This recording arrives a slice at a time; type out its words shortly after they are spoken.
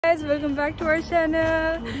guys, welcome back to our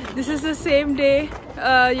channel. This is the same day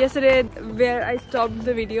yesterday where I stopped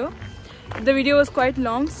the video. The video was quite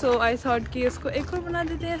long, so I thought कि इसको एक और बना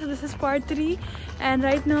देते हैं. So this is part 3 and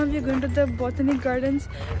right now we are going to the botanic gardens.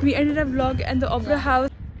 We ended our vlog at the opera house.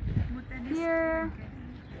 Here.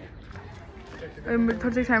 मेरी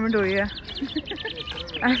थोड़ी सी excitement हो रही है.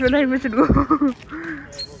 I feel like we should go.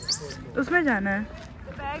 उसमें जाना है.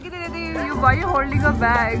 Bag they they. Why are you holding a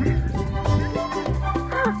bag?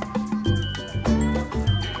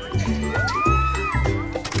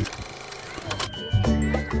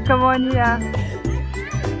 Come on, yeah.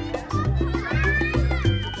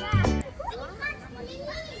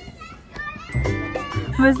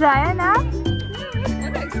 मजा आया ना?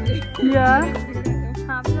 Yeah.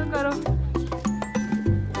 आप तो करो.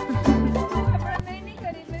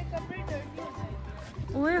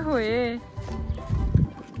 ओए होए.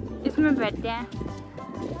 इसमें बैठते हैं.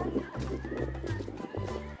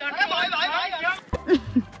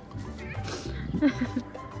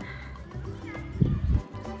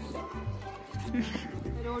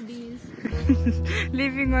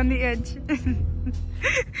 Living on the edge.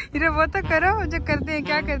 ये वो तो करो जो करते हैं.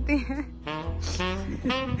 क्या करते हैं?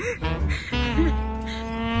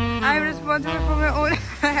 I'm responsible for my own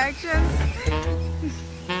actions.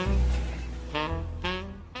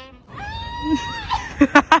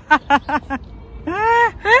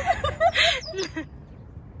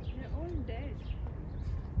 They're all dead.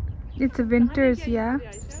 It's winters, yeah.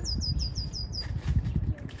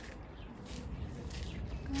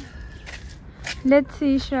 Let's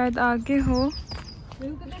see, शायद आगे हो.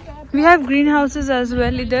 We have greenhouses as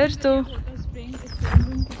well इधर तो.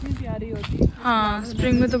 हाँ,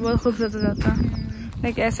 spring में तो बहुत खूबसूरत हो जाता.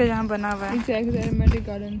 Like ऐसे जहाँ बना हुआ है. Exactly, the aromatic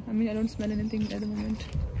garden. I mean, I don't smell anything at the moment.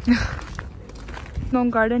 No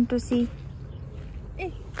garden to see.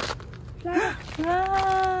 Hey,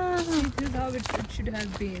 wow. This is how it should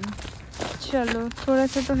have been. चलो, थोड़ा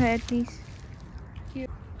सा तो है at least.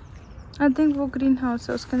 I think वो greenhouse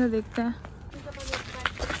है, उसके अंदर देखते हैं.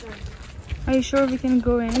 Are you sure we can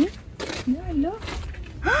go in? Yeah, look.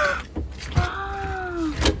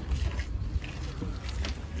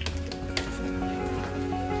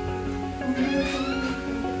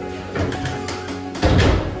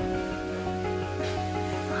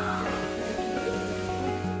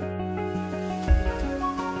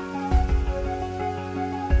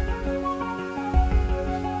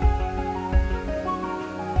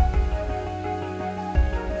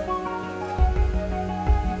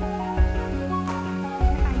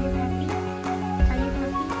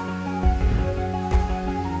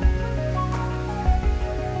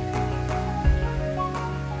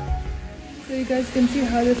 So you guys can see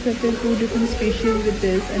how they separate 2 different species with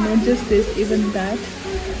this, and not just this, even that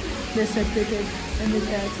they're separated, and with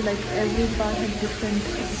that, so like every part has different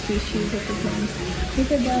species of the plants.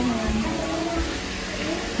 Look at that one.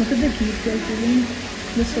 Look at the heat they're feeling,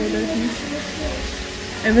 the solar heat.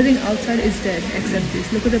 Everything outside is dead except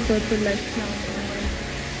this. Look at the purple light flower.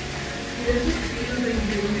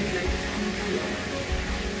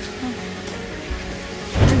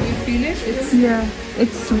 You feel it? It's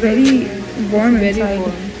it's very warm inside.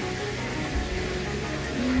 Warm.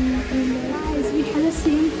 Guys, we had the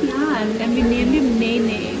same plant and we named him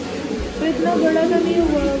Nene. But इतना बड़ा तो नहीं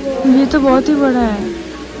हुआ वो. ये तो बहुत ही बड़ा है.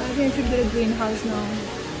 I think I should get a greenhouse now.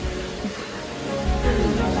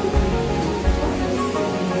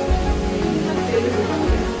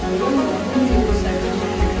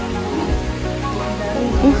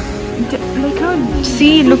 Like how,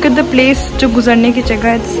 see, look at the place जो गुजरने की जगह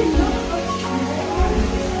है.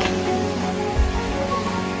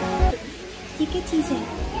 ये क्या चीज़ है?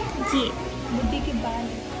 ये बुड्ढे के बाल.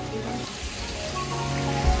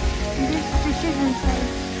 This fishes inside.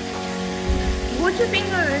 Watch your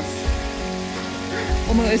fingers.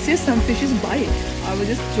 Oh my God! It's just some fishes bite. I was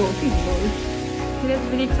just joking. He is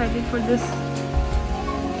very excited for this.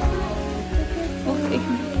 Okay.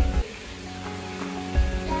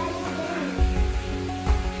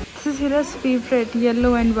 This is Hira's favorite,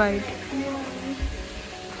 yellow and white.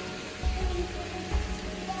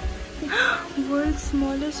 World's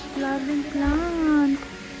smallest flowering plant.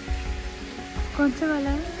 कौन सा वाला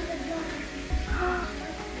है?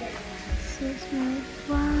 So small.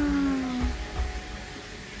 Wow.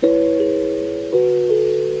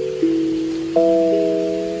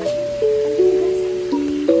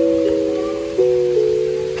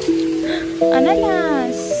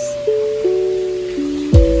 Ananas.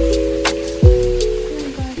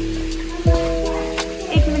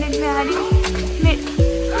 एक minute में आ रही हूँ.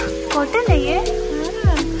 Cotton है ये.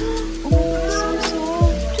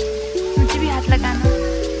 मुझे भी हाथ लगाना.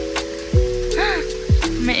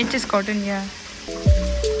 मैं It is cotton, yeah.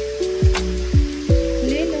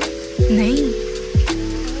 ले लो. नहीं.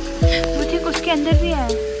 वो ठीक उसके अंदर भी है.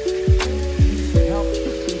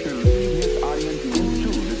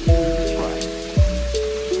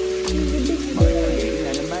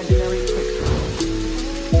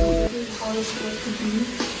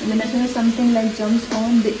 And then as soon as something like jumps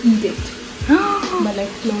on, they eat it. By like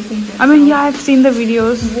closing them. I mean, yeah, I've seen the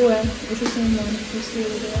videos. वो है. It's the same one. You see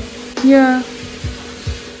over there. Yeah.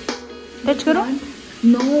 Touch करो.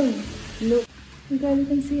 No. Look. Guys, you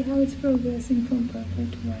can see how it's progressing from purple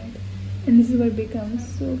to white. And this is what it becomes.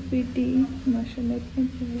 So pretty. Mashallah.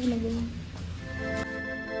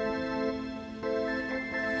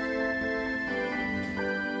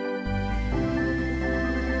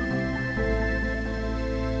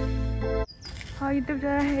 हाँ ये तो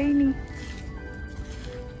बेचारा है ही नहीं.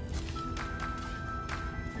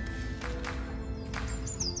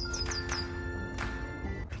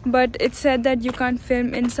 But it said that you can't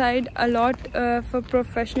film inside a lot for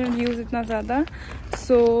professional use इतना ज़्यादा.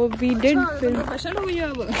 So we did film. Professional हो गया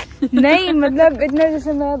अब. नहीं मतलब इतना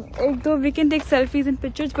जैसे मैं एक दो we can take selfies and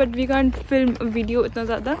pictures but we can't film a video इतना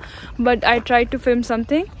ज़्यादा. But I tried to film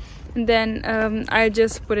something and then I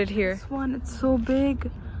just put it here. This one, it's so big.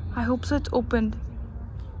 I hope so it's opened.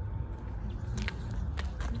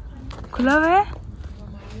 खुला हुआ है?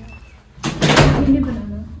 नहीं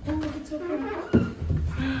बनाना. Oh, it's open.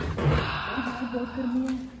 बहुत गर्मी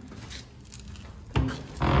है.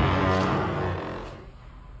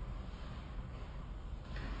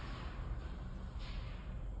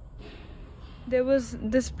 There was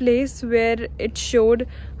this place where it showed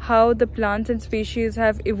how the plants and species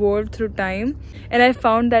have evolved through time, and I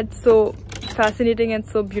found that so fascinating and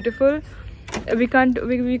so beautiful. We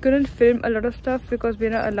couldn't film a lot of stuff because we're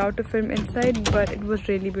not allowed to film inside, but it was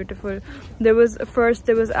really beautiful. There was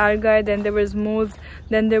algae, then there was moss,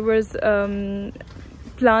 then there was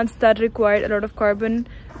plants that required a lot of carbon.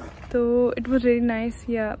 So it was really nice.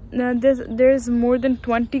 Yeah, now there's more than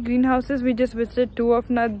 20 greenhouses. We just visited 2 of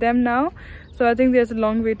them now, so I think there's a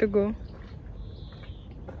long way to go.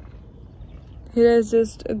 Here is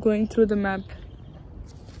just going through the map.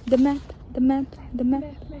 The map.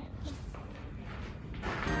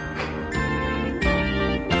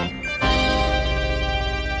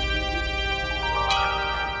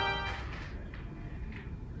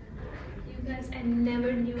 I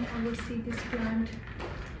never knew I would see this plant.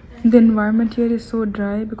 The environment here is so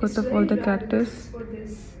dry because of all the cactus. For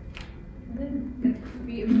this. Then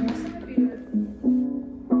most of it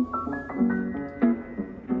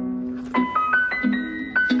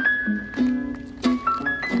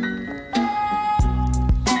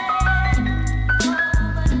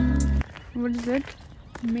What is it?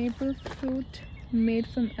 maple fruit made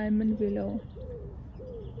from almond willow.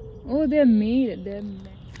 Oh, they're made.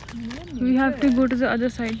 We have to go to the other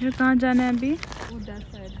side. Here, कहाँ जाना है अभी? Oh, that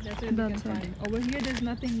side. That's where we can find. Over here, there's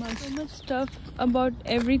nothing much. So much stuff about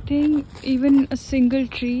everything, even a single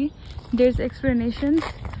tree. There's explanations,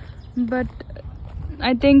 but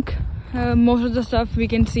I think most of the stuff we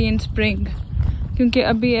can see in spring. Because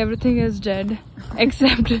abhi everything is dead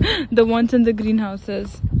except the ones in the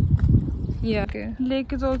greenhouses. Yeah. Okay.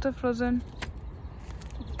 Lake is also frozen.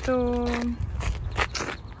 So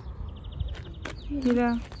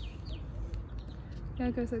yeah. क्या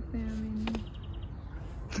कर सकते हैं हम?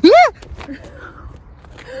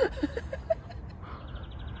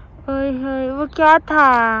 ओए वो क्या था?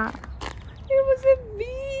 It was a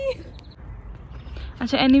bee.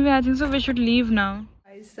 अच्छा, anyway, I think so we should leave now.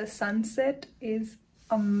 Guys, the sunset is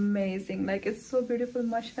amazing. Like, it's so beautiful.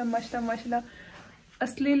 Mashallah.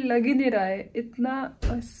 असली लग ही नहीं रहा है इतना.